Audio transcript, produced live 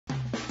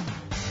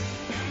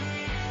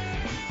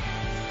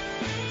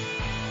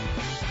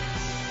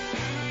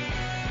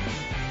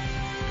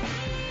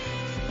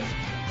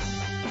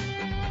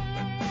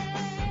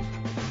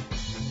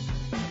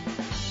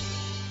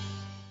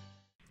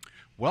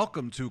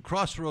Welcome to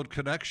Crossroad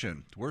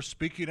Connection. We're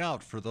speaking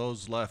out for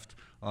those left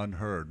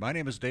unheard. My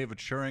name is David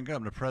Scheringa.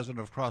 I'm the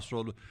president of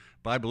Crossroad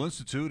Bible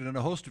Institute and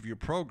a host of your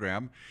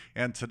program.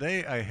 And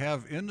today I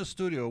have in the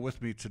studio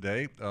with me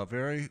today a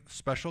very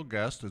special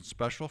guest and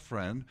special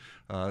friend,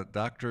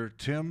 Dr.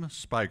 Tim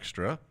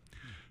Spykstra.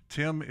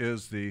 Tim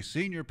is the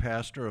senior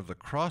pastor of the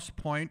Cross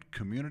Point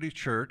Community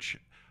Church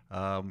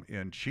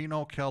in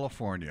Chino,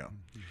 California.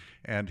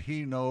 And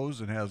he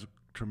knows and has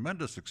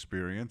tremendous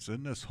experience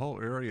in this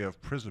whole area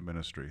of prison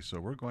ministry. So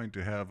we're going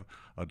to have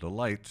a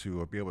delight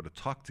to be able to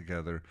talk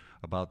together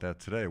about that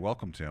today.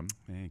 Welcome, Tim.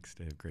 Thanks,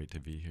 Dave. Great to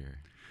be here.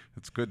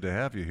 It's good to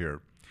have you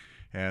here.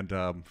 And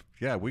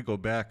we go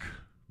back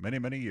many,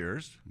 many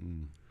years.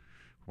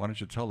 Why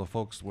don't you tell the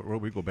folks where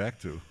we go back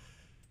to?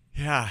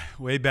 Yeah,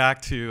 way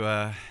back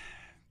to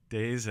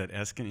days at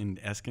in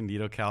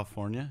Escondido,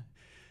 California.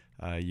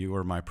 You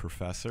were my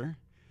professor.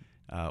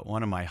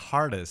 One of my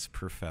hardest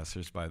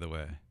professors, by the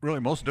way. Really,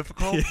 most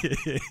difficult?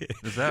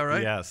 Is that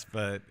right? Yes,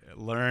 but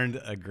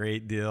learned a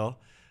great deal.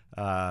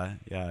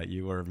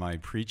 You were my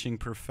preaching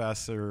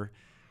professor,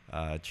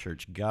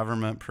 church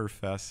government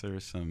professor,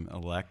 some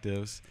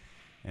electives,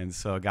 and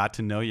so I got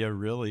to know you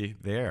really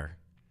there.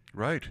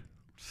 Right.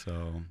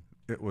 So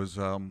it was,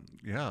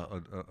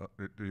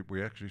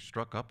 we actually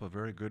struck up a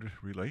very good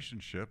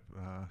relationship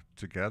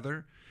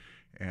together.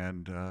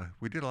 And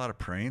we did a lot of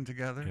praying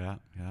together. Yeah.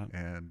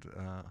 And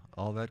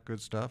all that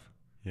good stuff.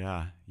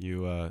 Yeah,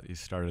 you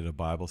started a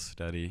Bible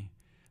study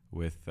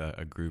with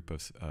a group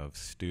of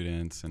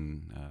students,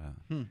 and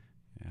I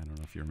don't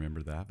know if you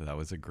remember that, but that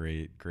was a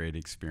great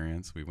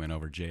experience. We went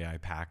over J.I.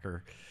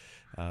 Packer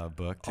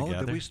book together.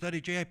 Oh, did we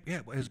study J.I.?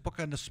 Yeah, his book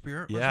on the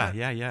Spirit? Yeah. I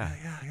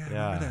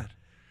remember that.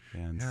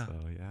 And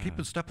Keep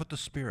in step with the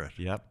Spirit.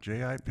 Yep.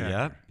 J.I.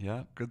 Packer.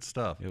 Yep. Good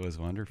stuff. It was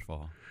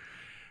wonderful.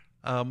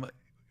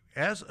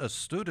 As a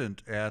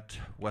student at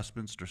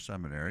Westminster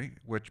Seminary,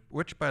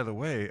 which by the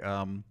way,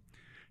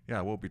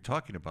 we'll be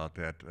talking about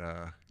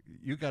that.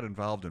 You got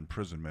involved in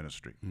prison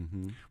ministry.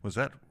 Mm-hmm. Was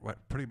that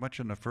pretty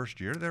much in the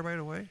first year there right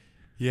away?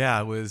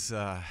 Yeah, it was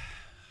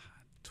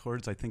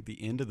towards, I think,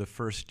 the end of the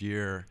first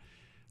year.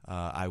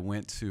 I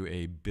went to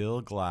a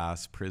Bill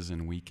Glass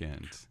prison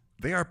weekend.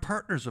 They are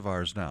partners of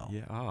ours now.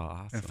 Yeah,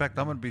 awesome. In fact,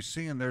 I'm going to be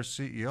seeing their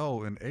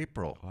CEO in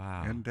April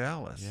in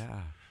Dallas.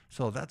 Yeah.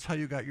 So that's how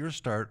you got your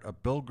start, a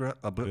Bill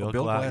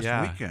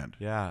Glass weekend.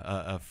 Yeah,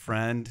 a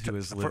friend who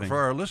was living. For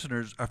our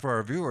listeners, for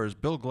our viewers,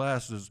 Bill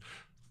Glass is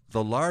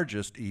the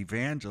largest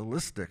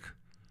evangelistic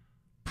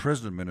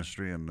prison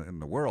ministry in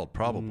the world,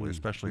 probably,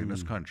 especially in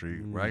this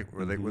country, right?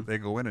 Where they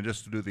go in and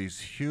just do these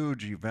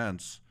huge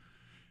events,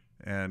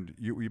 and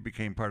you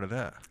became part of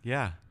that.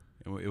 Yeah,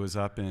 it was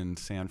up in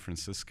San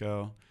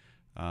Francisco,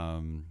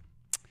 San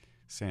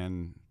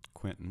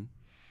Quentin.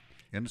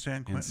 In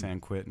San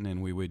Quentin,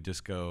 and we would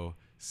just go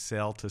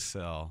cell to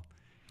cell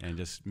and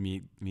just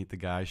meet the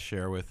guys,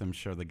 share with them,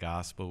 share the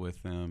gospel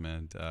with them,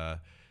 and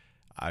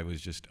I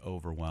was just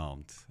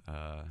overwhelmed.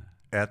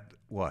 At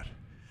what?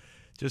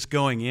 Just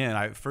going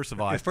in. First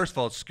of all,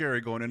 it's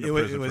scary going into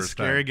prison. It was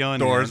scary going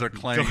Doors in. are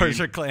clanging.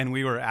 Doors are clanging. And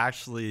we were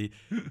actually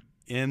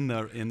in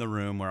the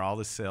room where all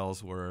the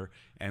cells were,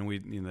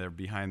 and they're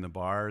behind the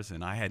bars,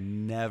 and I had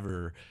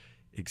never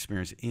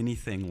experience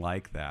anything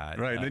like that.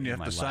 Right, and then you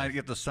have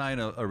to sign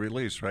a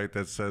release, right,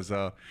 that says,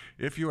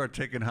 if you are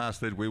taken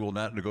hostage, we will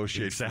not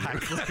negotiate.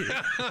 Exactly.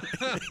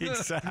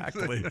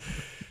 Exactly.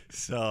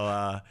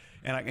 So,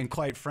 and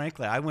quite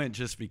frankly, I went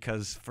just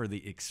because for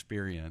the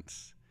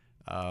experience,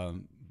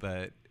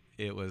 but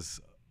it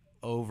was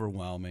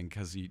overwhelming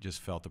because you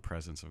just felt the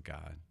presence of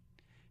God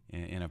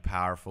in a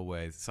powerful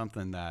way,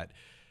 something that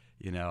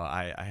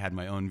I had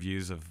my own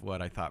views of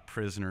what I thought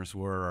prisoners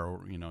were,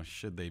 or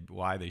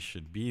why they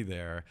should be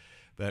there,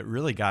 but it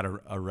really got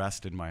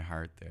arrested my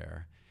heart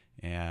there.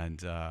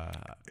 And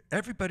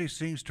everybody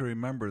seems to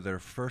remember their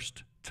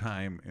first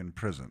time in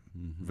prison,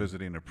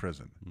 visiting a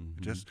prison.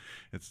 It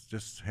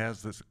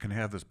can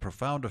have this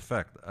profound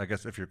effect, I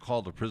guess, if you're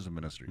called to prison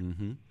ministry.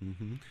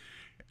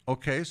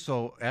 Okay,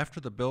 so after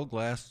the Bill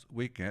Glass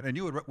weekend, and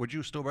would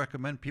you still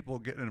recommend people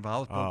getting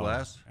involved with Bill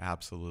Glass?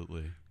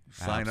 Absolutely.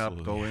 Sign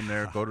up, go in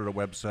there, go to the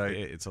website.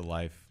 It's a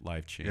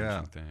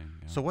life-changing thing.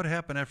 Yeah. So what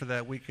happened after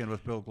that weekend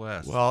with Bill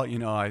Glass? Well,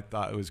 I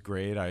thought it was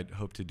great. I'd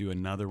hope to do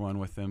another one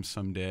with them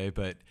someday,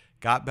 but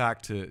got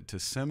back to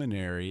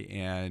seminary,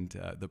 and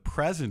the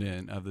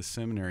president of the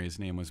seminary, his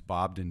name was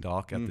Bob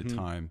Dundalk at the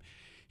time,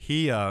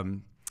 he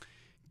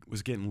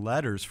was getting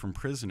letters from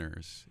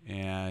prisoners,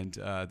 and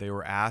they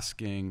were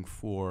asking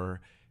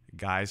for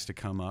guys to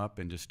come up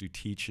and just do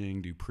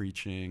teaching, do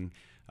preaching.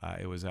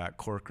 It was at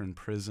Corcoran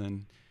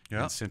Prison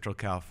in Central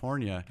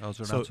California. That was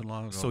not so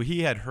long ago. So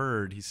he had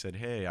heard, he said,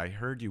 hey, I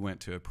heard you went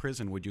to a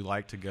prison. Would you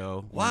like to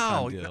go?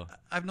 Wow.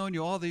 I've known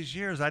you all these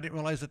years. I didn't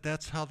realize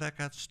that's how that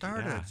got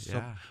started.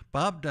 So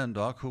Bob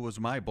Dundalk, who was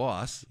my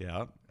boss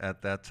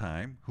at that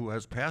time, who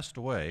has passed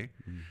away,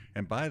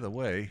 and by the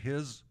way,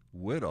 his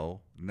widow,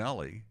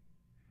 Nellie,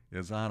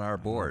 is on our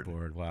board.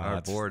 Wow,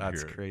 our board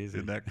that's here. crazy.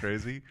 Isn't that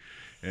crazy?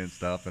 And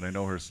stuff. And I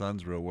know her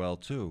son's real well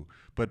too.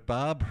 But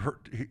Bob,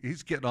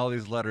 he's getting all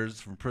these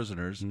letters from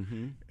prisoners,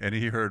 and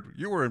he heard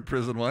you were in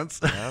prison once.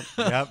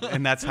 Yep.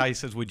 And that's how he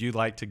says, "Would you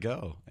like to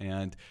go?"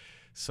 And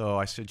so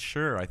I said,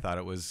 "Sure." I thought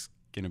it was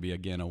going to be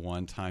again a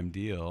one-time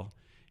deal.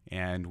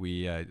 And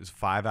it was a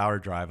 5-hour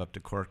drive up to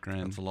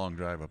Corcoran. That's a long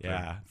drive up there.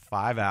 Yeah,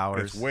 5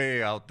 hours. It's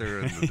way out there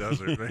in the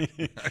desert,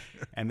 right?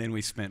 And then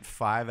we spent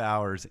 5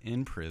 hours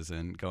in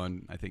prison,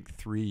 going, I think,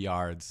 3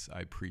 yards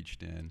I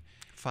preached in.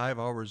 5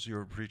 hours you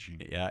were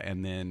preaching. Yeah,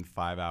 and then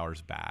 5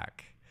 hours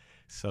back.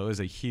 So it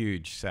was a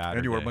huge Saturday.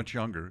 And you were much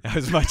younger. I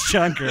was much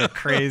younger,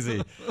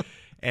 crazy.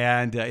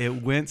 And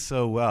it went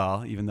so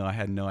well, even though I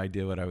had no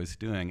idea what I was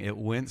doing. It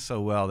went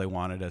so well, they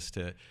wanted us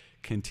to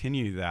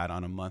continue that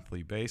on a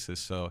monthly basis.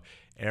 So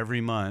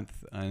every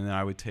month, and then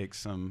I would take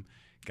some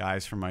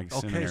guys from my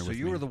seminary with me. Okay, so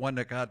you were the one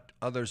that got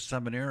other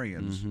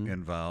seminarians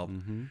involved,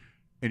 and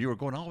you were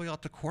going all the way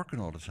out to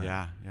Corcoran all the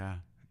time.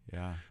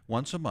 Yeah.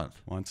 Once a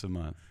month. Once a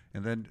month.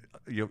 And then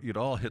you'd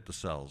all hit the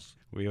cells.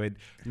 They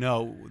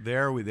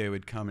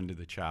would come into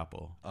the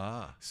chapel.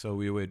 So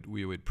we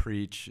would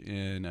preach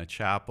in a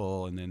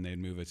chapel, and then they'd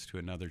move us to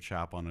another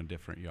chapel on a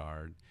different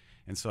yard.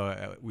 And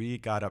so we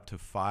got up to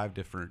 5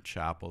 different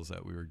chapels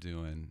that we were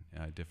doing,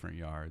 different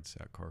yards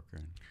at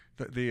Corcoran.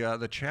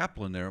 The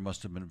chaplain there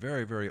must have been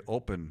very, very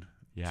open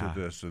to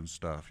this and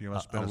stuff. You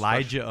must have been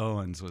Elijah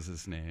Owens was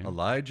his name.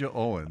 Elijah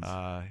Owens.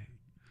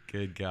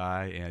 Good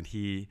guy, and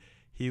he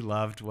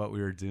loved what we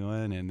were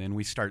doing. And then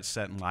we started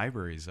setting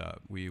libraries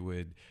up. We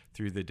would,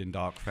 through the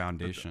Dundalk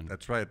Foundation.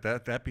 That's right.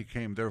 That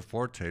became their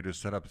forte, to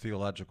set up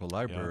theological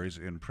libraries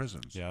in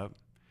prisons. Yep.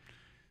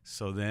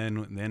 So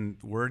then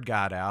word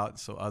got out,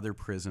 so other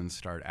prisons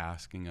started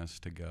asking us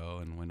to go,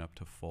 and went up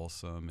to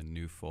Folsom and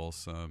New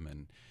Folsom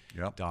and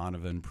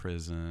Donovan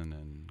Prison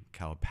and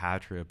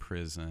Calipatria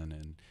Prison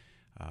and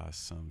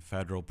some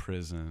federal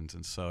prisons,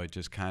 and so it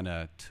just kind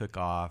of took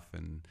off,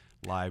 and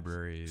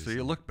libraries. So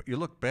you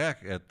look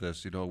back at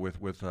this,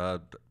 with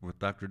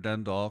Dr.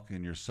 Dundalk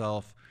and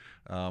yourself.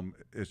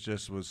 It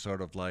just was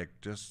sort of like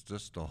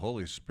just the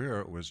Holy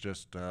Spirit was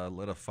just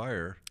lit a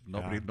fire.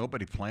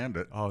 Nobody planned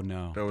it. Oh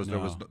no, there was no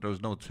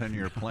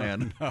 10-year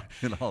plan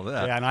and all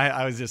that. Yeah, and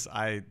I was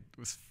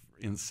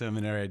in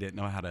seminary. I didn't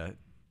know how to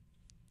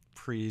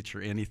preach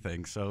or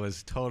anything, so it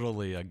was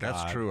totally a God.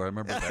 That's true. I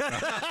remember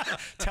that.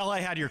 Till I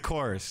had your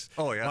course.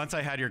 Oh yeah. Once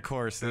I had your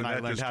course, then I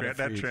learned how to preach.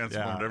 That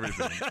transformed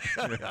everything.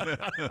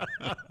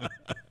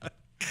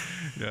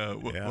 Yeah.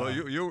 Well,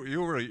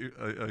 you were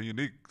a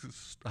unique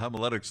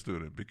homiletic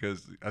student,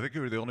 because I think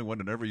you were the only one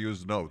that never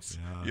used notes.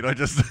 Yeah.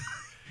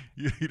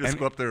 You just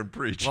go up there and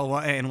preach. Well,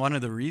 and one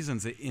of the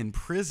reasons that in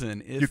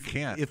prison, you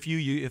can't.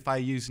 If I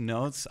use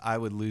notes, I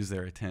would lose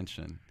their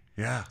attention.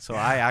 Yeah. So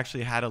I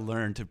actually had to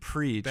learn to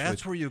preach.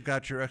 That's where you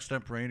got your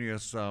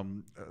extemporaneous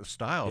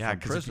style from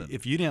prison.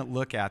 If you didn't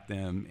look at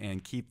them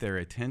and keep their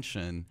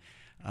attention,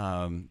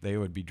 they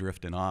would be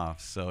drifting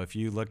off. So if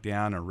you looked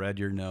down or read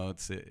your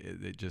notes,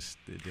 it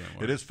didn't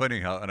work. It is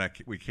funny how, and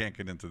we can't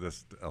get into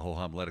this whole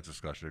homiletics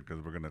discussion,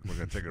 because we're gonna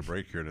take a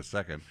break here in a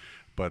second.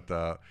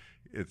 But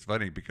it's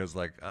funny because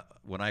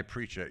when I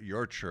preach at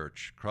your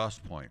church, Cross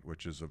Point,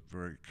 which is a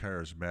very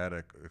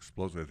charismatic,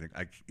 explosive thing,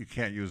 you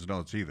can't use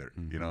notes either.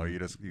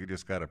 You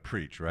just got to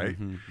preach, right?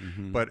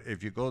 But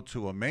if you go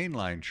to a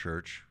mainline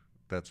church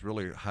that's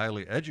really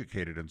highly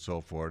educated and so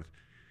forth,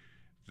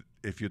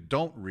 if you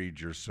don't read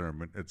your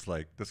sermon, it's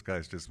like this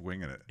guy's just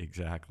winging it.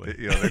 Exactly.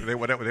 They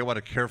want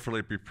a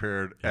carefully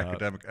prepared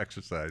academic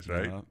exercise,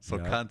 right? So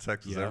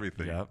context is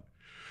everything. Yep.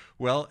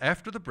 Well,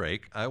 after the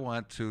break, I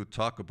want to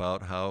talk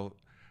about how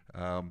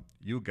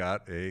you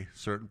got a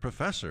certain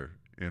professor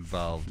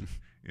involved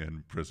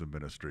in prison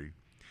ministry,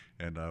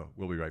 and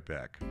we'll be right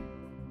back.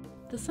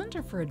 The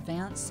Center for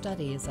Advanced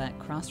Studies at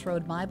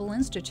Crossroad Bible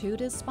Institute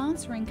is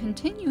sponsoring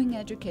continuing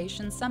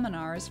education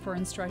seminars for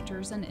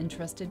instructors and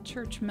interested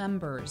church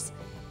members.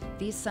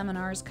 These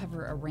seminars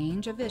cover a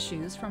range of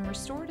issues from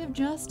restorative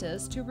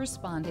justice to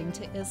responding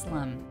to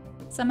Islam.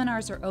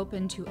 Seminars are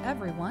open to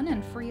everyone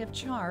and free of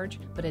charge,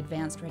 but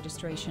advanced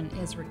registration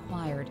is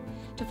required.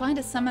 To find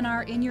a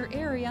seminar in your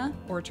area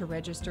or to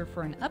register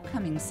for an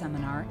upcoming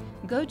seminar,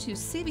 go to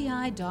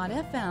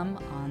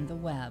cbi.fm on the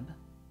web.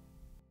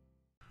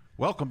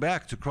 Welcome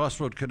back to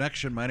Crossroad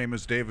Connection. My name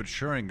is David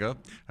Scheringa.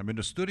 I'm in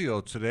the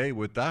studio today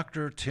with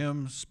Dr.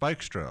 Tim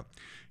Spykstra.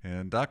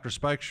 And Dr.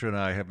 Spykstra and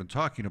I have been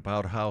talking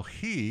about how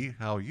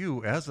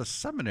you, as a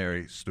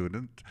seminary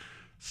student,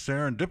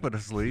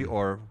 serendipitously,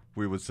 or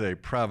we would say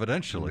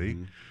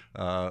providentially,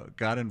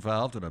 got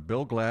involved in a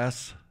Bill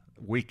Glass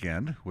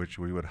weekend, which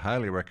we would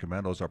highly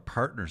recommend. Those are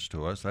partners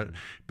to us.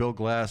 Bill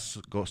Glass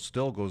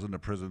still goes into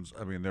prisons,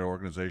 their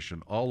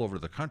organization all over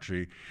the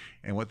country,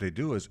 and what they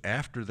do is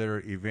after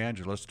their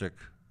evangelistic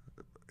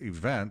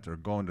event or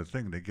going to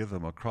thing, they give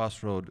them a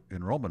Crossroad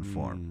enrollment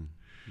form.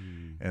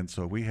 And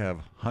so we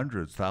have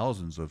hundreds,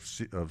 thousands of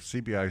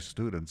CBI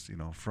students,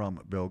 from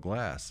Bill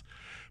Glass.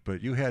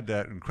 But you had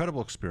that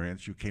incredible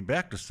experience. You came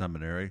back to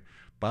seminary.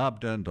 Bob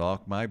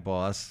Dundalk, my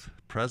boss,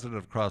 president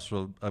of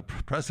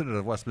president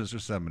of Westminster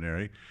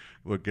Seminary,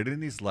 would get in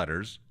these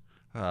letters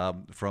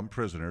from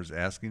prisoners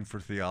asking for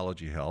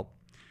theology help.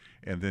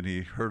 And then he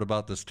heard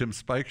about this Tim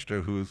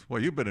Spikestra, who's,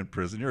 well, you've been in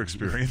prison, you're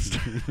experienced.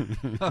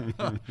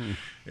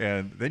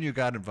 And then you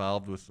got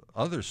involved with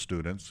other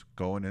students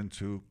going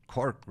into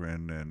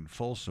Corcoran and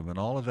Folsom and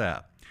all of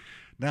that.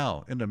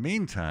 Now, in the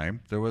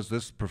meantime, there was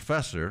this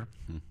professor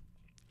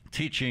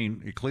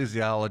teaching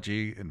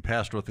ecclesiology and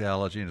pastoral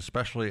theology, and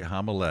especially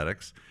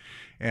homiletics.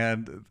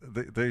 And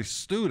the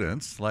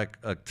students, like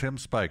Tim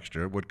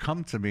Spikestra, would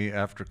come to me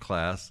after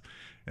class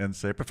and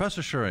say,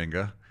 Professor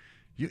Scheringa,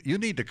 you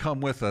need to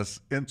come with us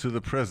into the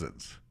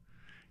prisons.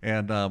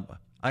 And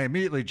I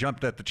immediately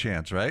jumped at the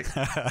chance, right?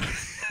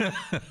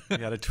 You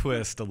got to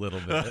twist a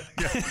little bit.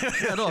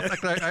 No, in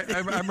fact, I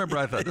remember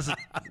I thought,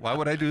 why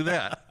would I do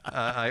that?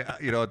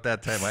 At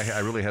that time, I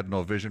really had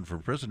no vision for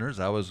prisoners.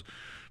 I was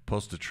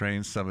supposed to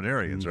train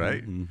seminarians,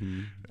 right?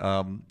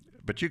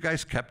 But you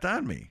guys kept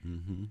on me.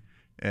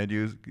 And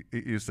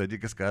you said, you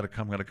just got to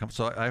come.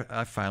 So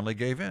I finally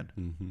gave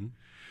in.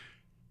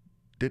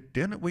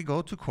 Didn't we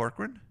go to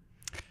Corcoran?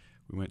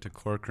 We went to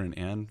Corcoran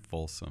and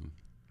Folsom.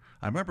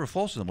 I remember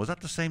Folsom. Was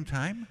that the same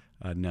time?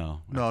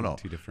 No. No.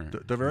 Two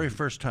different. The very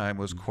first time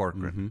was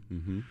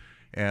Corcoran.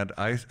 And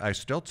I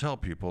still tell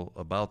people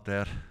about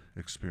that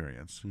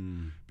experience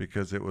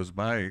because it was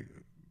my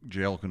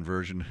jail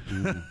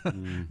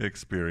conversion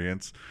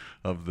experience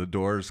of the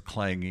doors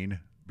clanging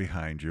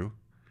behind you.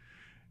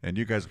 And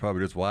you guys are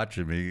probably just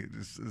watching me,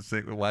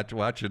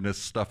 watching this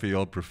stuffy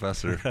old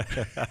professor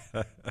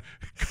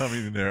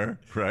coming in there,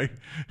 right?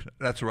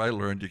 That's where I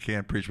learned you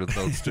can't preach with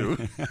notes, too.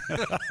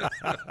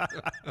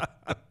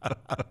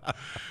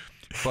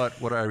 But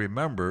what I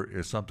remember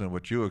is something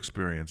what you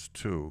experienced,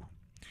 too,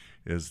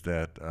 is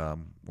that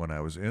when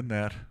I was in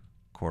that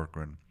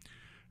Corcoran,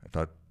 I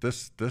thought,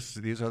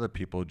 these are the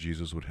people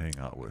Jesus would hang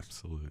out with.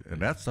 Absolutely.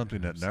 And that's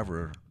something that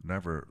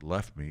never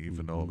left me,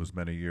 even though it was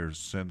many years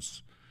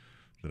since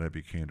that I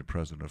became the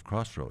president of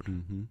Crossroad.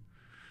 And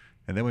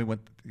then we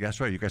went, that's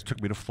right, you guys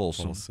took me to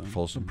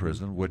Folsom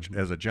Prison, which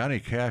as a Johnny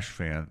Cash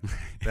fan,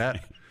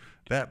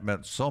 that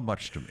meant so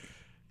much to me.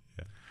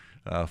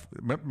 Do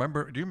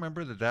you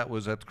remember that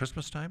was at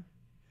Christmas time?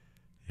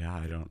 Yeah,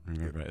 I don't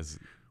remember.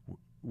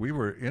 We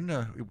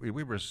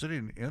were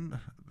sitting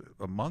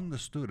among the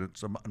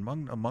students,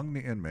 among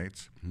the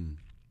inmates,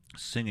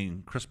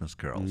 singing Christmas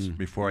carols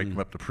before I came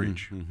up to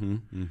preach.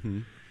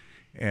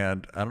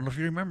 And I don't know if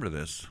you remember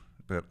this,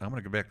 but I'm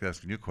going to go back to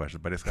asking you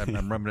questions, but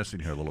I'm reminiscing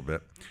here a little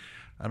bit.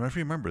 I don't know if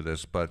you remember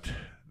this, but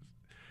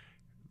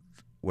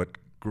what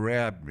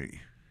grabbed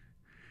me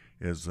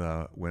is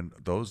when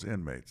those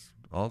inmates,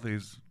 all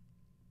these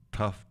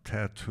tough,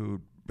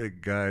 tattooed,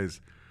 big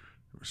guys,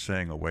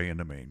 sang Away in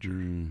the Manger.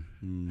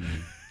 And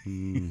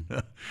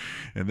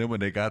then when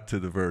they got to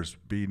the verse,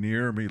 be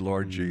near me,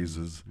 Lord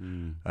Jesus,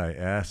 I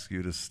ask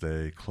you to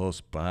stay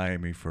close by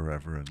me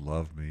forever and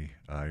love me,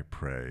 I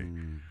pray.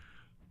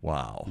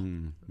 Wow.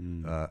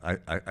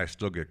 I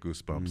still get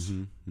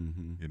goosebumps,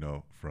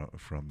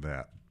 from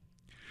that.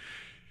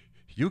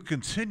 You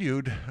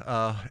continued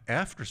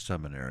after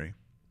seminary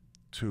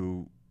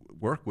to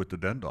work with the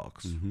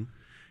Dundalks,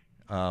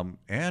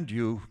 and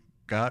you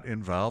got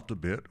involved a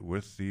bit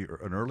with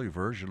an early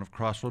version of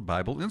Crossroad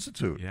Bible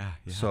Institute. Yeah.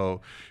 So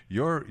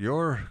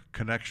your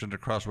connection to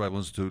Crossroad Bible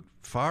Institute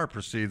far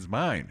precedes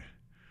mine.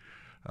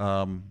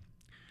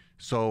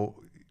 So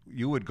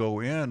you would go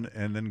in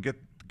and then get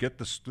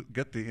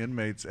the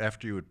inmates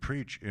after you would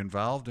preach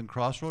involved in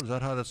Crossroad? Is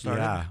that how that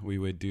started? Yeah, we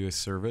would do a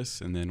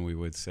service, and then we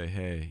would say,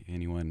 hey,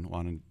 anyone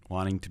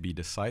wanting to be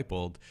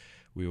discipled,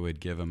 we would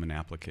give them an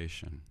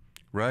application.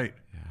 Right.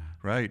 Yeah.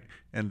 Right.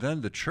 And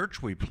then the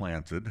church we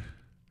planted,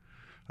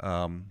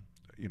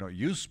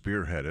 you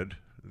spearheaded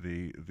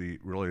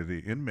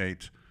the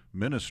inmate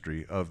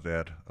ministry of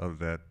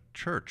that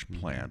church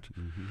plant.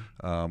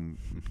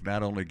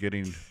 Not only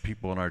getting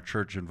people in our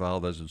church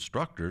involved as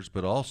instructors,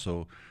 but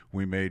also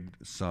we made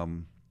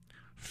some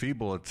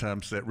feeble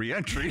attempts at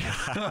reentry.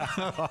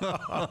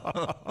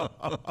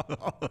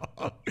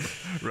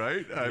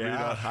 Right?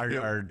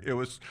 It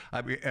was.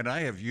 And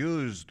I have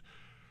used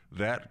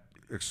that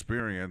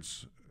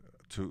experience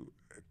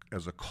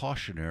as a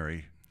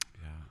cautionary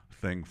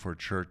thing for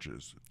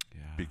churches,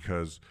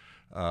 because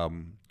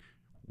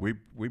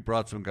we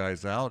brought some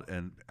guys out,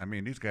 and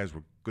these guys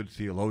were good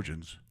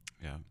theologians.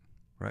 Yeah.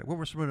 Right. What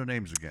were some of their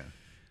names again?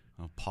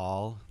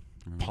 Paul.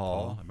 I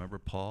remember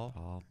Paul.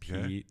 Paul,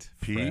 Pete,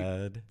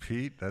 Fred.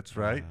 Pete, that's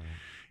right.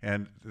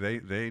 And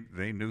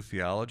they knew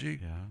theology.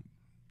 Yeah.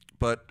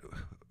 But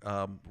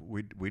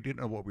we didn't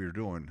know what we were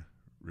doing,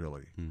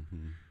 really.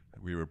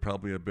 We were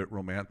probably a bit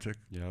romantic.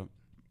 Yep.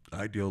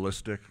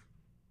 Idealistic,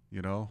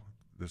 and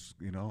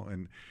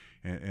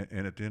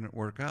it didn't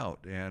work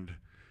out. And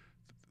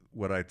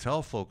what I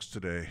tell folks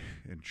today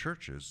in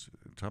churches,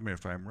 tell me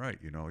if I'm right,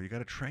 you got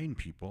to train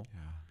people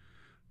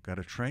got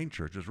to train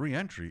churches.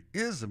 Reentry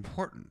is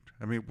important.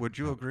 I mean, would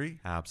you agree?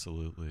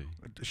 Absolutely.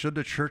 Should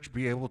the church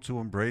be able to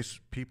embrace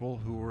people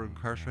who were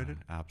incarcerated?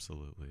 Yeah,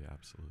 absolutely, yeah.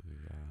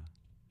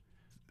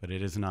 But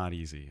it is not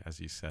easy, as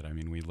you said. I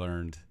mean, we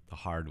learned the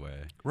hard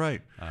way.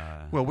 Right.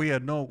 Well, we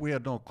had no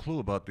clue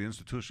about the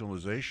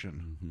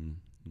institutionalization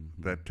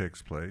that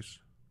takes place.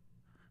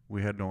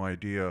 We had no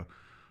idea.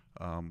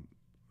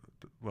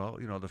 Well,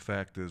 the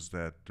fact is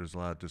that there's a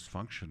lot of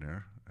dysfunction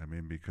there. I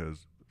mean,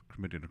 because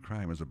committing a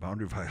crime is a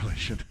boundary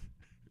violation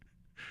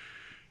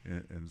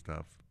and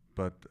stuff.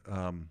 But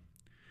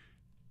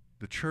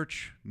the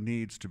church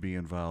needs to be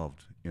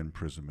involved in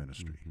prison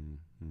ministry.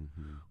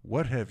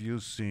 What have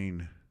you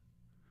seen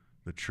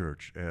the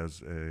church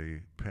as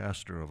a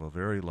pastor of a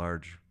very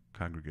large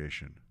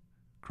congregation,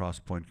 Cross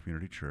Point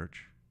Community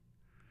Church,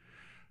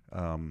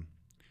 and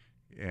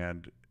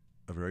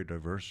a very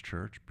diverse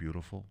church,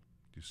 beautiful.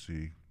 You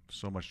see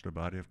so much the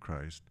body of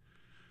Christ.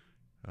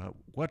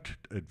 What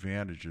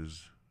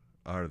advantages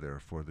are there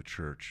for the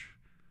church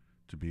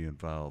to be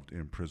involved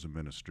in prison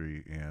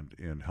ministry and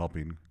in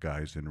helping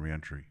guys in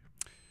reentry?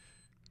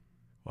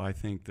 Well, I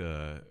think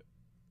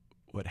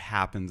what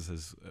happens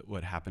is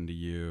what happened to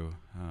you,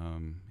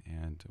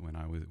 and when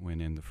I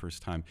went in the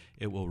first time,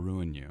 it will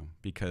ruin you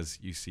because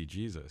you see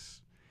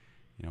Jesus.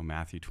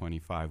 Matthew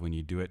 25, when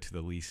you do it to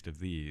the least of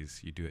these,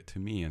 you do it to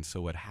me. And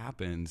so what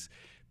happens,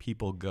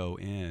 people go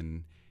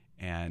in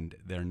and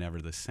they're never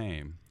the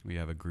same. We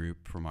have a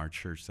group from our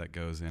church that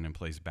goes in and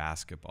plays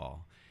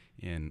basketball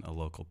in a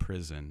local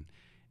prison.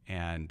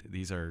 And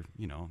these are,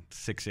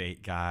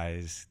 6'8"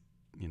 guys,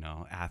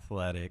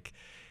 athletic.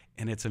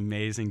 And it's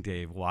amazing,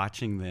 Dave,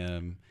 watching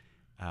them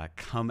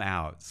come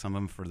out, some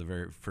of them for the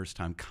very first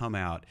time come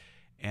out,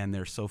 and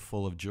they're so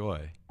full of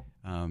joy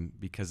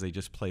because they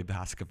just play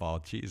basketball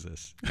with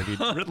Jesus. I mean,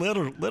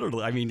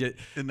 literally. I mean,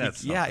 Isn't that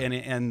something? Yeah,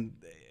 and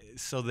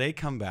so they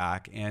come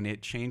back, and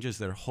it changes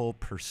their whole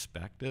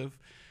perspective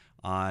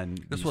on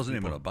This wasn't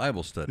even a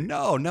Bible study.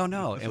 No.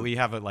 And we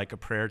have a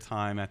prayer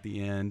time at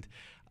the end.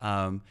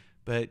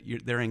 But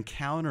they're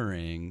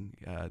encountering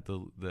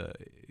the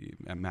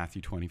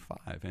Matthew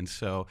 25, and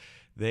so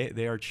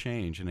they are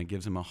changed, and it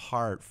gives them a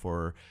heart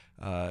for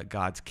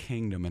God's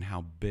kingdom and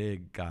how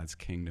big God's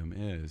kingdom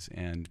is.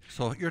 And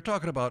so you're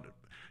talking about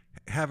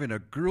having a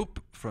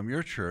group from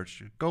your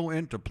church go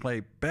in to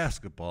play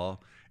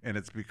basketball, and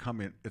it's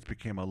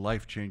became a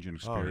life-changing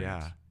experience. Oh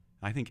yeah,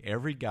 I think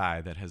every guy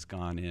that has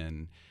gone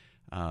in,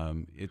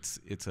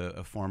 it's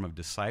a form of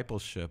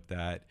discipleship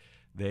that.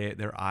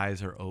 Their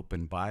eyes are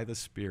opened by the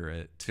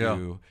Spirit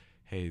to,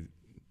 hey,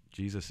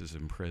 Jesus is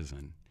in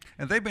prison.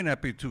 And they may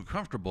not be too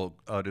comfortable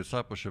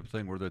discipleship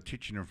thing where they're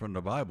teaching them from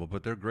the Bible,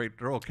 but they're great.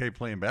 They're okay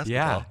playing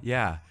basketball.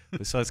 Yeah.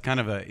 So it's kind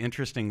of an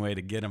interesting way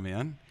to get them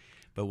in.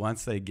 But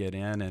once they get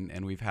in,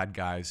 and we've had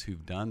guys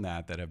who've done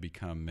that have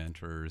become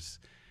mentors,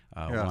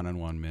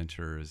 one-on-one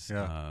mentors.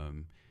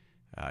 And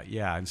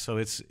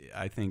so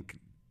I think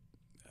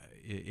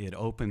it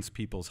opens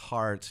people's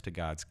hearts to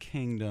God's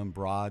kingdom,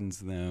 broadens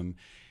them,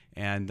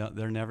 and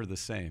they're never the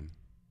same.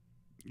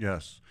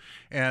 Yes.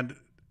 And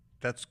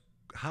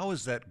how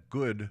is that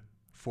good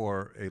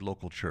for a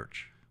local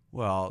church?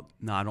 Well,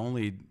 not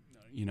only,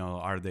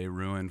 are they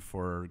ruined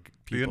for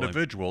people. The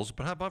individuals,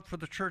 but how about for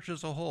the church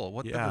as a whole?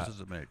 What difference does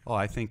it make? Oh,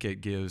 I think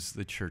it gives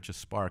the church a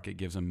spark. It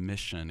gives them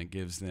mission. It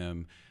gives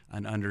them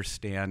an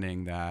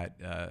understanding that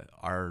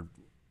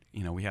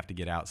we have to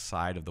get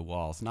outside of the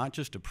walls, not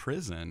just to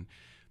prison,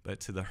 but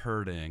to the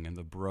hurting and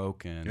the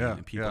broken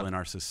and people in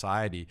our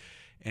society.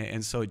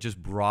 And so it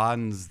just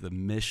broadens the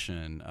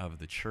mission of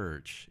the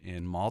church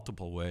in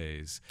multiple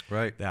ways.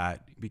 Right.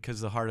 That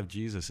because the heart of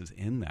Jesus is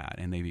in that,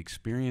 and they've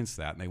experienced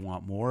that, and they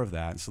want more of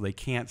that, and so they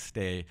can't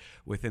stay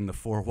within the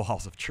four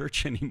walls of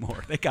church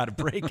anymore. They got to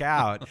break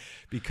out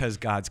because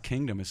God's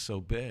kingdom is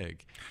so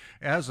big.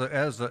 As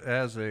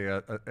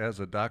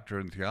a doctor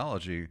in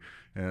theology,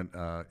 and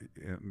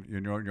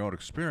in your own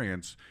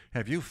experience,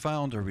 have you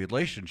found a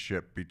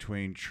relationship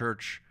between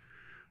church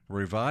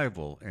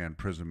revival and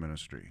prison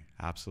ministry?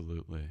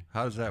 Absolutely.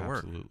 How does that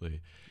work?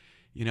 Absolutely.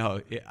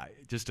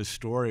 Just a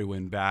story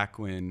when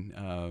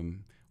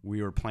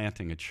we were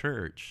planting a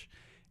church,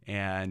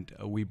 and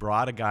we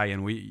brought a guy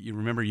in. You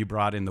remember you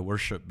brought in the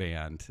worship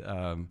band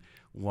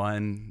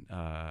one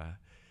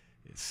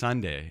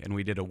Sunday, and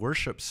we did a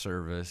worship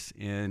service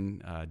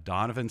in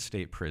Donovan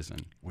State Prison.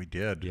 We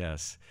did.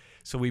 Yes.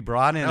 So we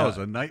brought in. That was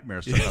a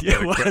nightmare setup.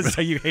 It was. So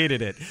you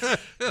hated it.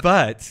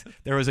 But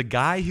there was a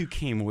guy who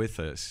came with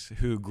us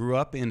who grew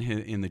up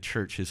in the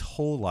church his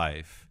whole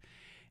life,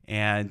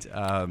 and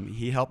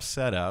he helped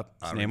set up.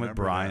 His name was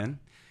Brian,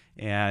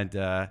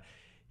 and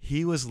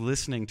he was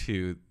listening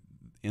to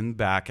in the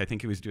back. I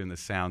think he was doing the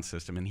sound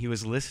system, and he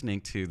was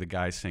listening to the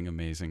guy sing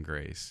 "Amazing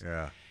Grace."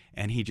 Yeah.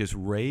 And he just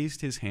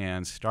raised his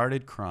hands,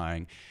 started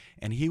crying,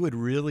 and he would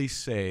really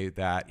say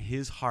that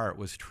his heart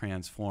was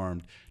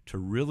transformed to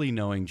really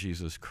knowing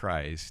Jesus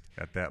Christ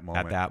at that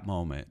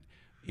moment.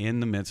 in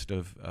the midst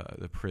of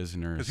the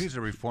prisoners. Because he's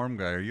a reform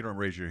guy, you don't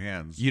raise your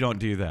hands. You don't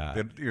do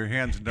that. Your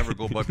hands never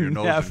go above your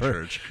nose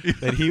Never. in church.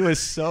 But he was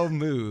so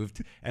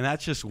moved, and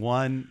that's just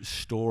one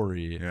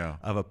story Yeah.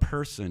 of a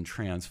person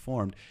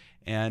transformed.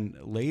 And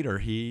later,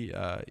 he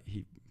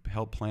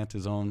helped plant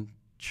his own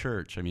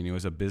church. I mean, he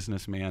was a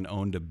businessman,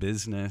 owned a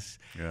business,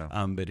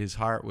 Yeah. but his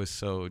heart was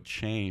so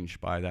changed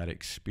by that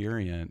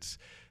experience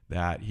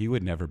that he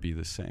would never be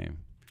the same.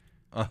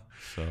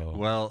 So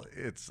Well,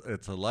 it's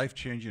a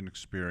life-changing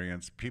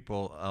experience.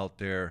 People out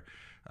there,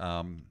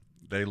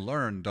 they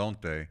learn,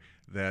 don't they,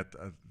 that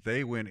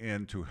they went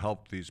in to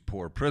help these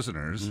poor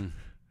prisoners,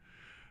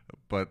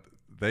 but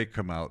they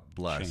come out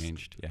blessed.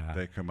 changed, yeah.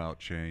 They come out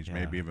changed, Yeah.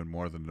 maybe even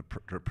more than the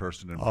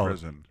person in Oh,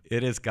 prison.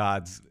 it is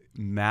God's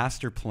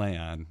master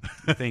plan.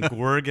 I think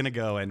we're going to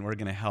go and we're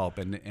going to help.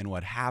 And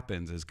what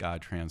happens is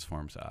God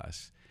transforms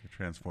us. It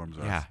transforms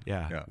us.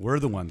 Yeah. We're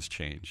the ones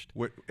changed.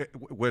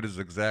 What is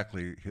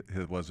exactly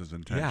was his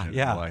intention?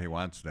 Yeah. Why he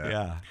wants that?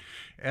 Yeah.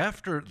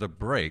 After the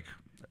break,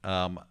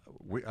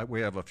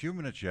 we have a few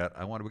minutes yet.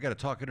 We got to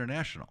talk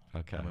international.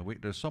 Okay. I mean,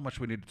 there's so much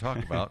we need to talk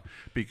about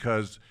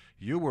because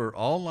you were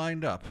all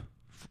lined up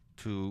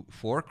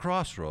for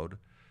Crossroad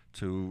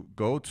to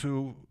go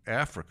to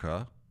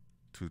Africa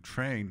to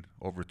train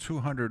over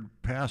 200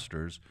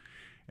 pastors,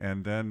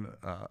 and then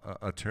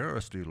a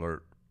terrorist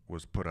alert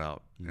was put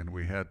out, and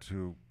we had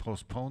to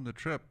postpone the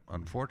trip,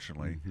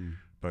 unfortunately.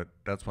 But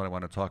that's what I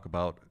want to talk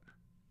about.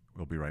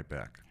 We'll be right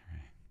back.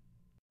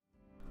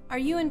 Are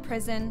you in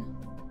prison?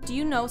 Do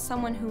you know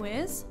someone who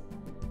is?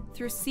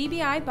 Through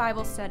CBI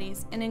Bible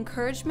studies and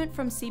encouragement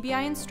from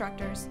CBI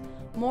instructors,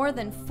 more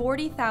than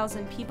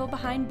 40,000 people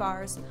behind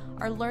bars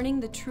are learning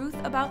the truth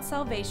about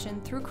salvation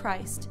through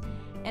Christ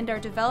and are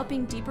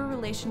developing deeper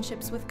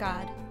relationships with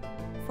God.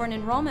 For an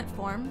enrollment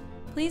form,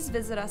 please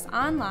visit us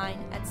online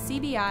at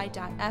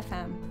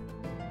cbi.fm.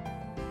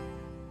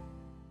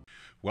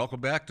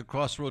 Welcome back to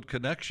Crossroad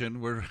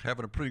Connection. We're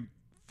having a pretty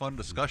fun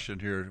discussion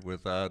here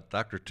with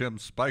Dr. Tim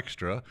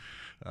Spykstra.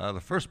 The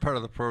first part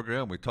of the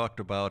program, we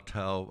talked about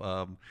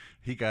how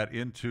he got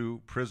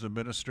into prison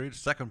ministry. The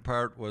second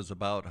part was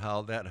about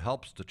how that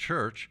helps the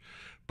church.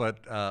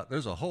 But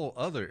there's a whole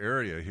other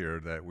area here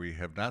that we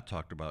have not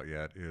talked about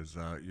yet, is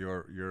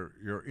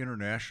your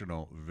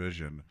international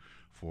vision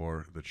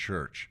for the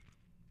church.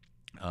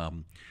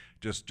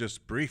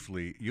 Just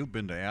briefly, you've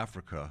been to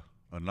Africa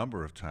a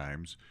number of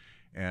times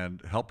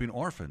and helping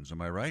orphans,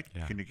 am I right?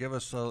 Yeah. Can you give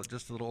us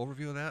just a little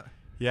overview of that?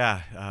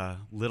 Yeah,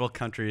 little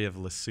country of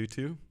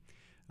Lesotho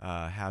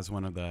has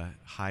one of the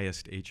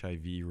highest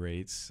HIV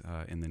rates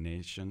in the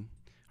nation,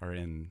 or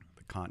in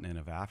the continent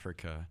of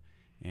Africa.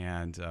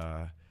 And it's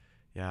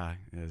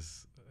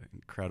an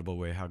incredible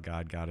way how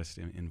God got us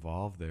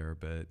involved there,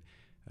 but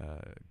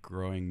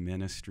growing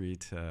ministry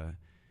to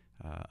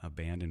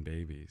abandoned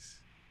babies.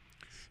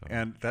 So.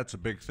 And that's a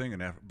big thing,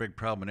 big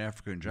problem in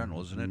Africa in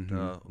general, isn't it?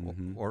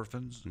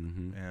 Orphans,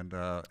 and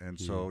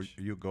so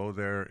you go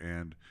there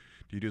and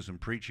you do some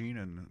preaching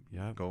and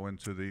go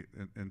into the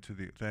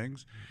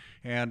things.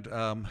 And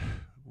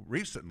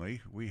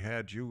recently we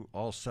had you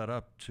all set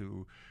up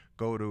to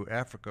go to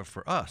Africa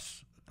for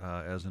us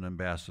as an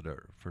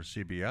ambassador for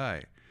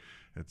CBI.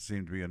 It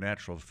seemed to be a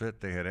natural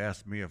fit. They had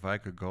asked me if I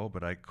could go,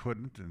 but I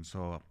couldn't, and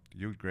so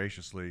you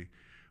graciously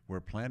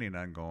were planning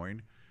on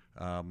going.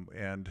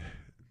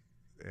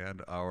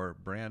 And our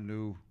brand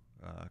new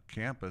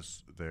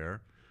campus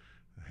there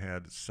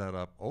had set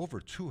up over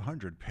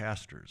 200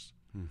 pastors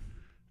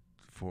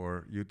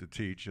for you to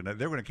teach, and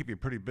they're going to keep you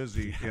pretty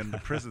busy in the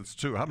prisons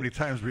too. How many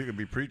times were you going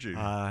to be preaching?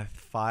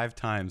 5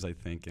 times, I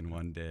think, in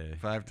one day.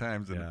 5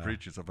 times in the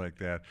preaching, stuff like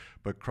that.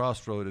 But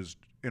Crossroad is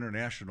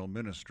international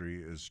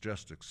ministry is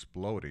just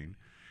exploding,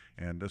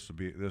 and this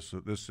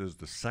is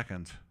the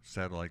second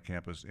satellite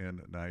campus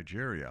in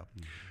Nigeria.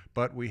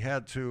 But we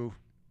had to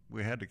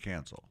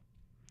cancel.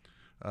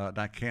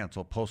 Not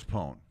cancel,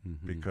 postpone,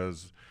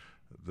 because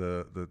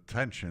the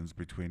tensions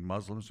between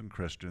Muslims and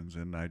Christians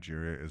in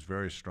Nigeria is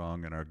very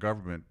strong, and our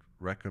government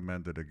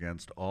recommended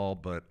against all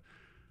but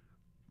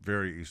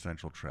very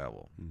essential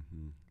travel.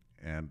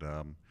 And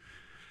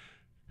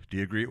do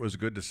you agree it was a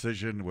good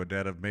decision? Would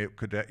that have made?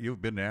 You've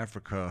been to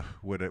Africa?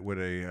 Would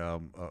a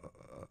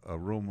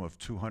room of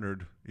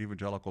 200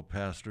 evangelical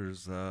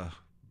pastors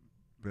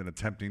been a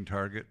tempting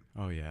target?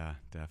 Oh yeah,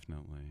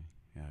 definitely.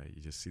 Yeah,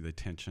 you just see the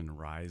tension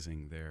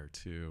rising there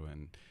too,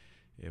 and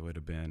it would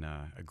have been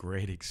a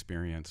great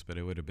experience, but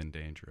it would have been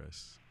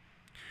dangerous.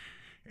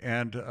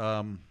 And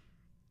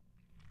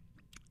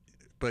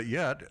but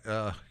yet,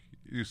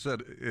 you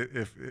said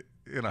if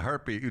in a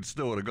heartbeat you'd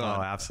still would have gone.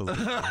 Oh,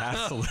 absolutely,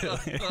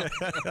 absolutely.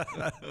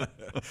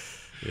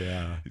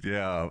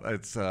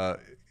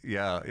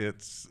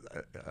 It's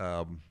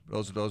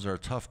those are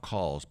tough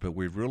calls, but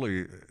we've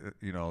really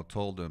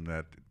told them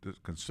that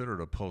consider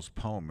it a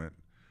postponement,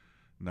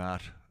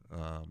 not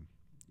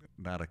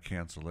a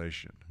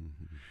cancellation.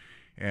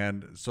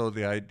 And so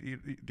the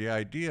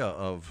idea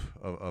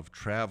of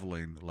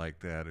traveling like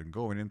that and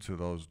going into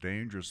those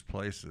dangerous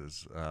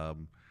places,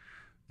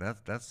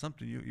 that's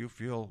something you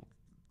feel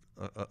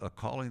a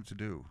calling to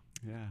do.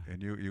 Yeah.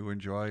 And you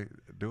enjoy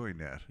doing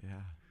that.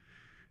 Yeah.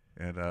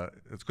 And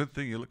it's a good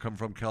thing you come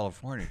from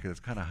California, because it's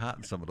kind of hot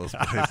in some of those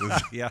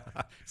places. Yeah.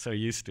 So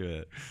used to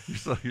it.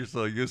 You're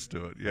so used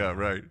to it. Yeah,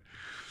 right.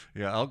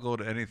 Yeah, I'll go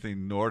to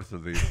anything north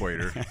of the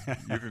equator.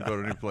 You can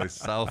go to any place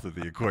south of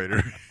the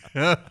equator.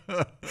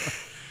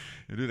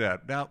 You do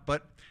that now.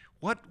 But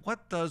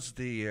what does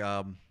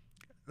the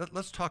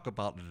let's talk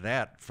about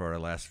that for our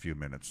last few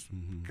minutes,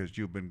 because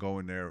you've been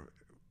going there,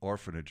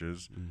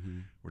 orphanages.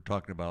 We're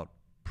talking about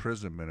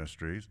prison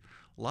ministries.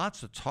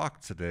 Lots of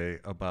talk today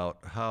about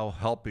how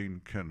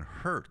helping can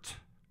hurt.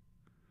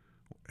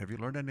 Have you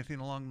learned anything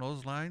along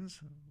those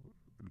lines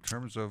in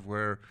terms of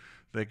where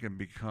they can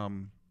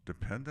become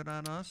dependent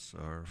on us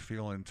or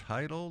feel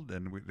entitled,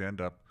 and we end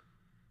up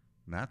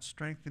not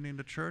strengthening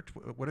the church?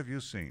 What have you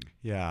seen?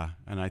 Yeah,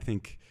 and I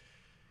think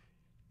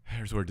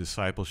here's where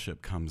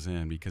discipleship comes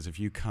in, because if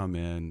you come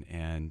in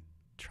and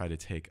try to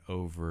take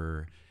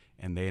over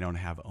and they don't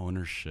have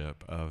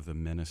ownership of the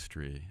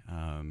ministry,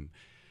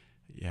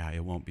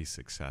 it won't be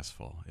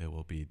successful.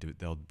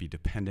 They'll be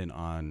dependent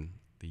on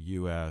the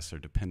U.S. or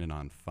dependent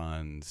on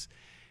funds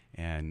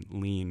and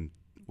lean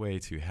way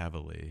too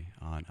heavily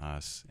on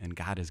us. And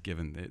God has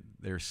given,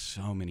 there's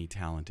so many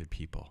talented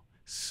people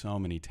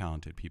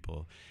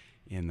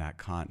in that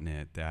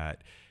continent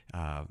that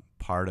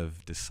part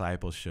of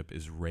discipleship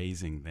is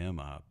raising them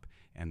up,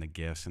 and the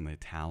gifts and the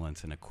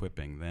talents, and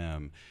equipping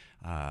them,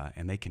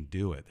 and they can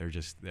do it.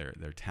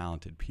 They're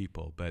talented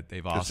people, but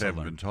they've also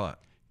haven't been taught.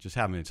 Just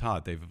haven't been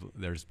taught.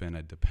 There's been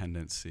a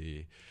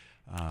dependency,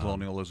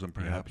 colonialism,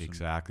 perhaps. Yep,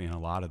 exactly. In a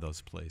lot of those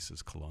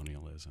places,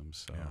 colonialism.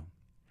 So,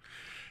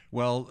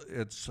 well,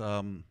 it's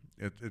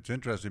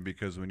interesting,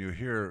 because when you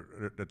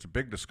hear, it's a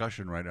big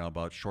discussion right now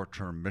about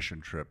short-term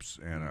mission trips,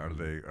 and are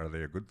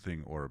they a good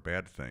thing or a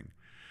bad thing?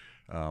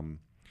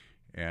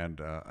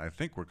 And I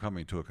think we're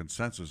coming to a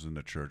consensus in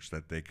the church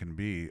that they can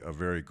be a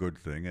very good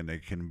thing and they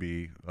can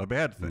be a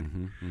bad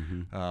thing.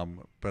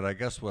 But I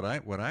guess what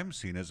I'm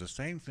seeing is the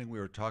same thing we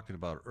were talking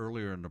about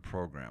earlier in the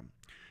program.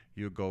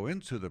 You go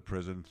into the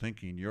prison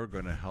thinking you're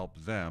going to help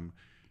them,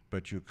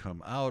 but you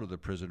come out of the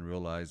prison and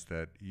realize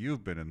that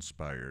you've been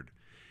inspired.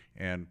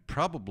 And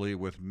probably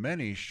with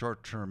many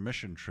short-term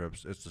mission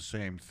trips, it's the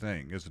same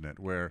thing, isn't it?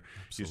 Where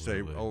Absolutely.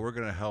 You say, oh, we're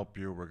going to help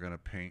you, we're going to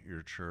paint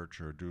your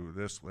church or do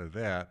this or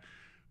that.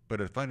 But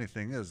the funny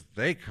thing is,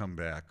 they come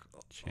back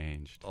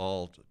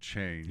all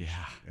changed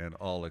and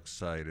all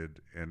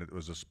excited, and it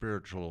was a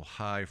spiritual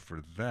high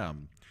for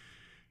them.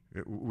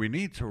 We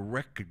need to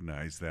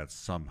recognize that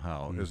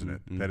somehow, isn't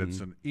it? That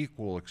it's an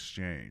equal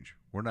exchange.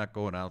 We're not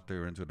going out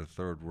there into the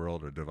third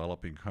world or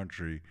developing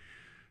country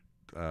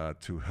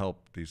to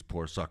help these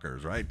poor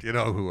suckers, right?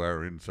 Who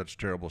are in such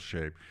terrible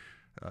shape.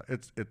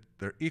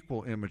 They're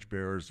equal image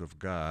bearers of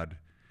God.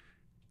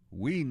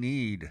 We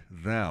need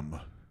them,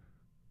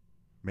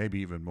 maybe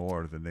even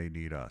more than they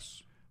need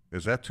us.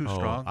 Is that too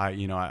strong?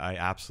 I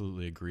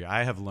absolutely agree.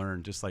 I have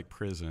learned, just like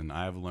prison,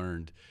 I have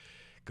learned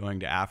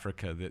going to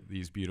Africa that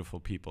these beautiful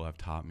people have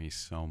taught me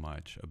so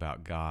much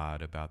about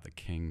God, about the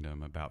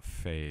kingdom, about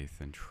faith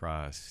and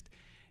trust,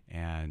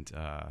 and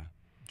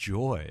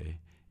joy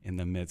in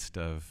the midst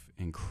of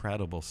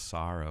incredible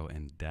sorrow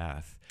and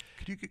death.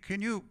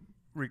 Can you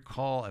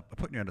recall, I'm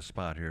putting you on the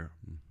spot here,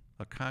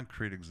 a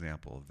concrete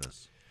example of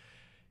this?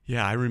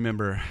 Yeah, I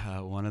remember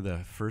one of the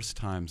first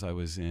times I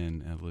was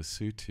in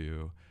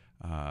Lesotho,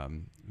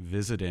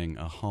 visiting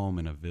a home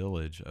in a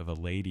village of a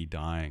lady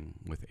dying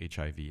with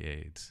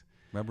HIV/AIDS.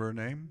 Remember her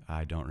name?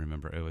 I don't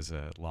remember. It was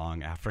a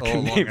long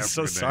African name.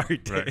 So sorry,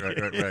 Dave.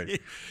 Right.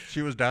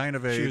 She was dying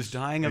of AIDS. She was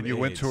dying of AIDS. And you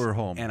went to her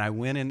home. And I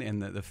went in,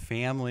 and the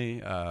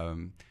family,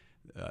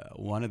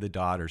 one of the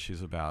daughters,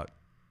 she's about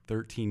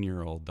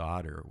 13-year-old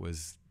daughter,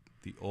 was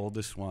the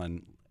oldest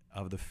one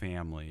of the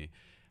family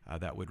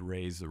that would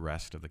raise the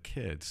rest of the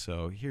kids.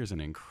 So here's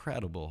an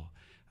incredible,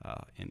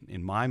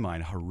 in my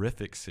mind,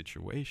 horrific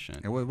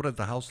situation. And what did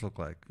the house look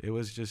like? It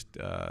was just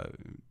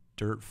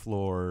dirt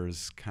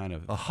floors, kind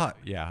of. A hut.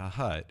 Yeah, a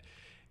hut.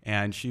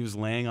 And she was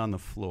laying on the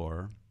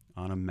floor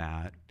on a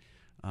mat.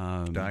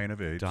 Dying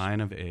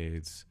of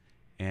AIDS.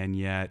 And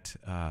yet,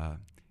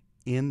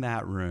 in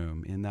that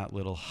room, in that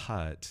little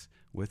hut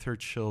with her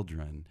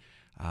children,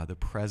 the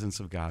presence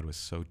of God was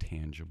so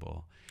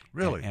tangible.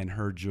 Really? And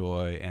her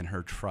joy and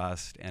her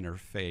trust and her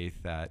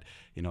faith that,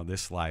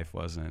 this life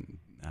wasn't,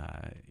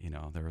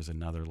 there was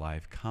another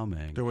life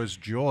coming. There was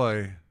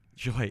joy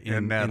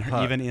in that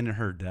hut. Even in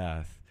her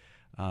death.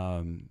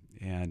 I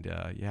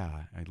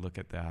look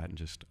at that and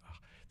just,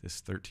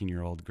 this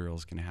 13-year-old girl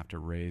is going to have to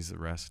raise the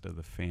rest of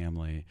the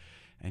family.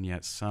 And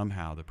yet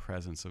somehow the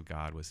presence of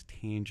God was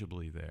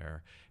tangibly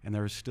there. And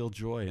there was still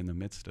joy in the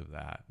midst of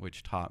that,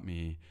 which taught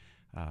me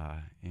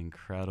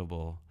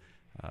incredible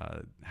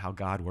how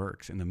God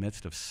works in the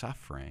midst of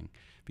suffering.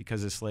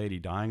 Because this lady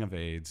dying of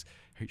AIDS,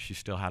 she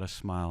still had a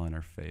smile on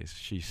her face.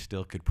 She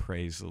still could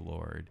praise the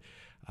Lord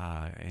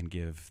and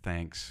give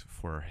thanks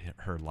for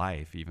her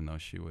life, even though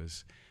she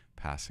was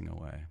passing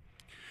away.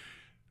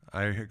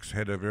 I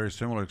had a very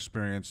similar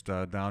experience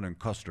down in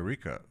Costa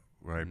Rica,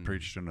 where I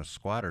preached in a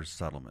squatters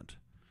settlement.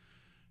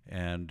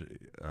 and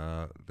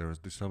there was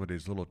some of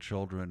these little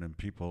children and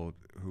people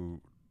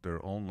who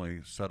their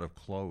only set of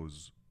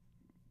clothes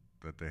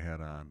that they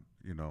had on,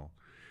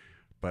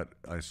 but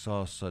I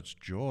saw such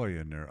joy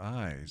in their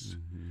eyes.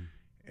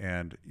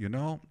 And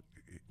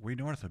we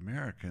North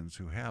Americans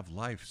who have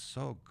life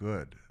so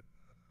good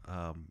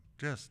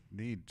just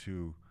need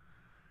to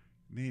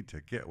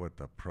get with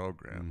the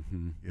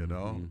program.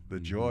 The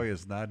joy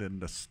is not in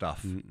the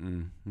stuff.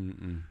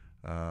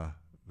 The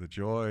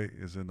joy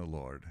is in the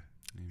Lord.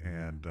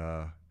 And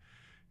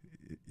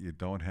you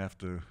don't have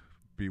to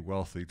be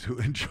wealthy to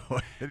enjoy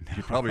it.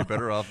 You're probably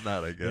better off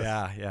not, I guess.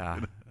 Yeah.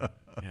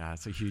 Yeah,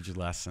 it's a huge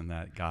lesson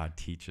that God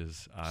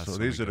teaches us. So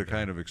these are the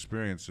kind of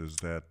experiences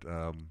that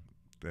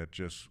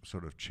just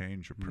sort of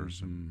change a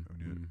person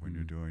when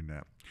you're doing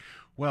that.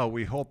 Well,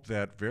 we hope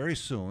that very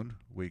soon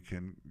we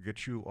can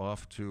get you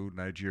off to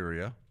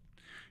Nigeria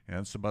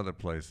and some other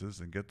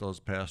places and get those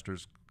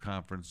pastors'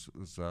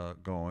 conferences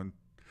going.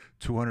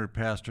 200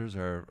 pastors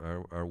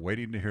are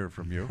waiting to hear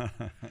from you.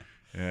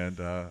 And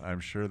I'm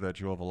sure that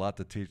you'll have a lot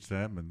to teach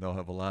them, and they'll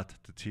have a lot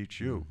to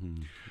teach you.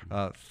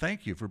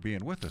 Thank you for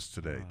being with us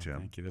today, Tim.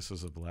 Thank you. This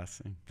was a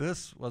blessing.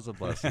 This was a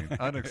blessing,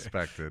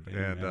 unexpected.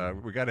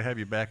 And we got to have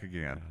you back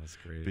again. Yeah, that's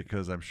great.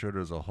 Because I'm sure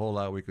there's a whole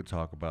lot we could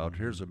talk about.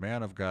 Here's a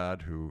man of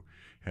God who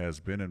has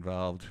been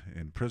involved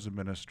in prison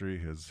ministry,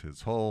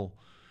 his whole,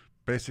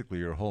 basically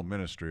your whole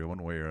ministry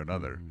one way or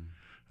another.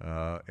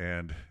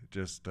 And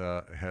just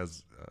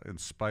has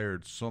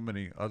inspired so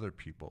many other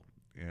people,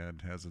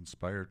 and has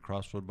inspired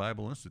Crossroad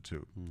Bible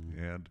Institute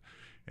and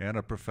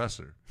a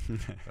professor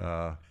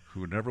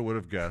who never would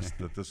have guessed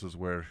that this is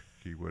where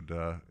he would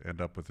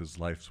end up with his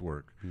life's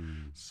work.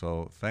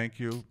 So thank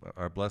you.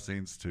 Our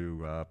blessings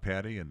to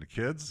Patty and the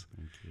kids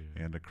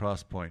and the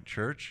Cross Point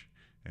Church,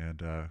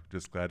 and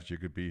just glad that you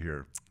could be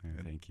here.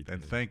 Thank you,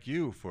 and Dave. thank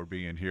you for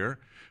being here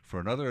for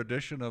another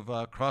edition of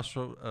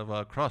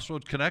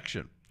Crossroad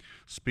Connection.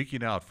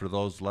 Speaking out for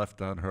those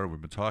left unheard,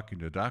 we've been talking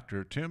to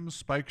Dr. Tim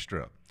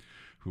Spykstra,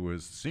 who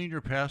is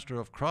senior pastor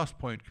of Cross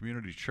Point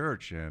Community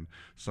Church and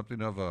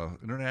something of an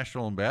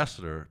international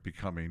ambassador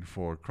becoming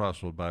for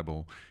Crossroad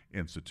Bible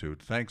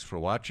Institute. Thanks for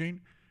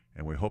watching,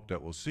 and we hope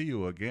that we'll see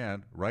you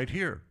again right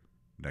here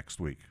next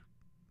week.